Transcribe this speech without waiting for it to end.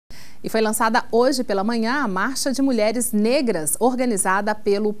E foi lançada hoje pela manhã a Marcha de Mulheres Negras, organizada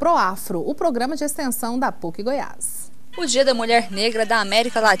pelo PROAFRO, o programa de extensão da PUC Goiás. O Dia da Mulher Negra da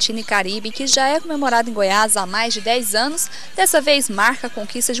América Latina e Caribe, que já é comemorado em Goiás há mais de 10 anos, dessa vez marca a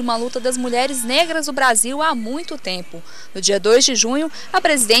conquista de uma luta das mulheres negras do Brasil há muito tempo. No dia 2 de junho, a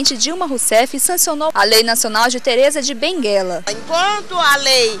presidente Dilma Rousseff sancionou a Lei Nacional de Teresa de Benguela. Enquanto a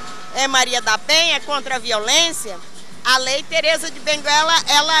lei é Maria da Penha contra a violência, a Lei Teresa de Benguela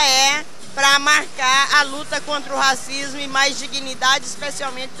ela é para marcar a luta contra o racismo e mais dignidade,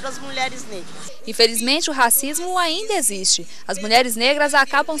 especialmente para as mulheres negras. Infelizmente, o racismo ainda existe. As mulheres negras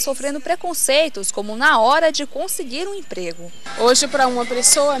acabam sofrendo preconceitos, como na hora de conseguir um emprego. Hoje, para uma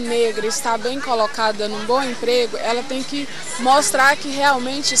pessoa negra estar bem colocada num bom emprego, ela tem que mostrar que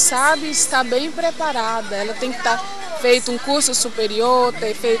realmente sabe e está bem preparada. Ela tem que estar feito um curso superior,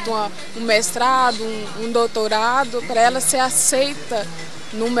 ter feito um mestrado, um doutorado, para ela ser aceita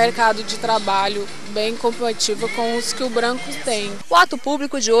no mercado de trabalho bem compatível com os que o branco tem. O ato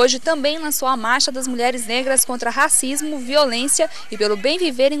público de hoje também lançou a Marcha das Mulheres Negras contra Racismo, Violência e pelo Bem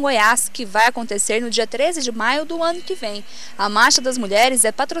Viver em Goiás, que vai acontecer no dia 13 de maio do ano que vem. A Marcha das Mulheres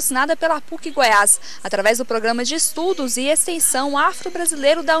é patrocinada pela PUC Goiás, através do Programa de Estudos e Extensão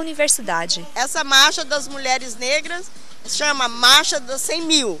Afro-Brasileiro da Universidade. Essa Marcha das Mulheres Negras chama Marcha das 100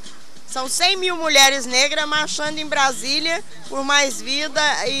 mil. São 100 mil mulheres negras marchando em Brasília por mais vida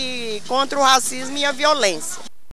e contra o racismo e a violência.